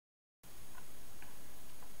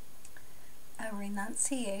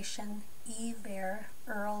Renunciation, Vere,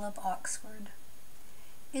 Earl of Oxford.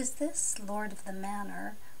 Is this Lord of the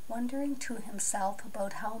Manor wondering to himself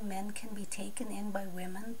about how men can be taken in by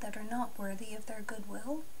women that are not worthy of their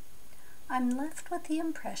goodwill? I'm left with the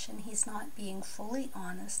impression he's not being fully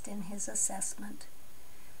honest in his assessment.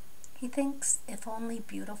 He thinks if only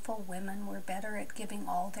beautiful women were better at giving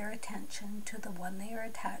all their attention to the one they are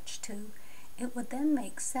attached to, it would then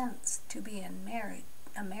make sense to be in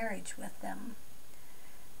a marriage with them.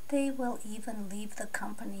 They will even leave the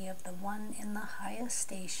company of the one in the highest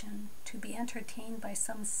station to be entertained by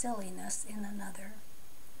some silliness in another.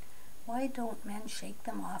 Why don't men shake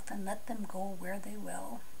them off and let them go where they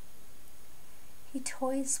will? He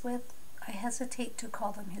toys with, I hesitate to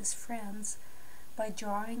call them his friends, by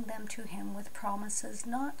drawing them to him with promises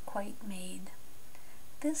not quite made.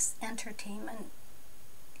 This entertainment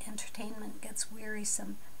gets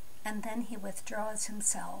wearisome, and then he withdraws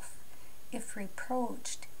himself. If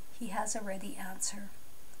reproached, he has a ready answer.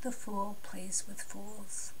 The fool plays with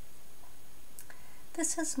fools.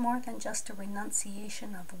 This is more than just a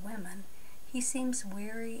renunciation of women. He seems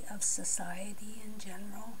weary of society in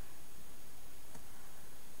general.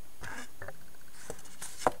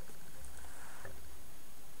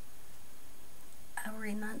 A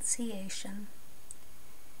Renunciation.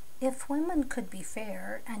 If women could be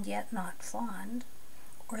fair and yet not fond,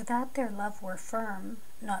 or that their love were firm,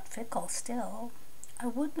 not fickle still, I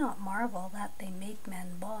would not marvel that they make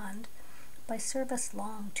men bond, by service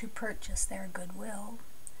long to purchase their goodwill.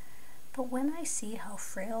 But when I see how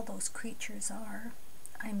frail those creatures are,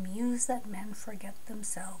 I muse that men forget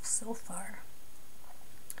themselves so far.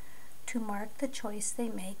 To mark the choice they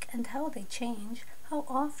make and how they change, how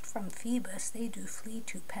oft from Phoebus they do flee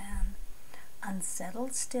to Pan.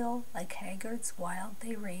 Unsettled still, like haggards wild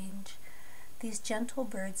they range, these gentle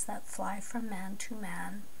birds that fly from man to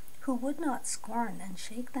man, who would not scorn and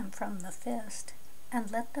shake them from the fist,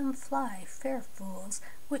 and let them fly, fair fools,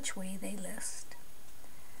 which way they list.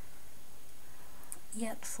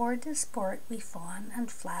 Yet for disport we fawn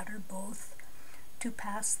and flatter both, to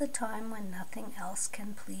pass the time when nothing else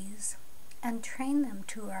can please, and train them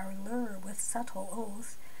to our lure with subtle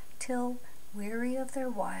oath, till, weary of their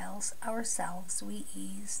wiles, ourselves we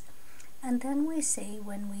ease, and then we say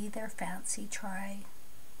when we their fancy try,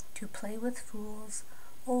 to play with fools,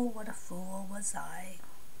 oh, what a fool was I.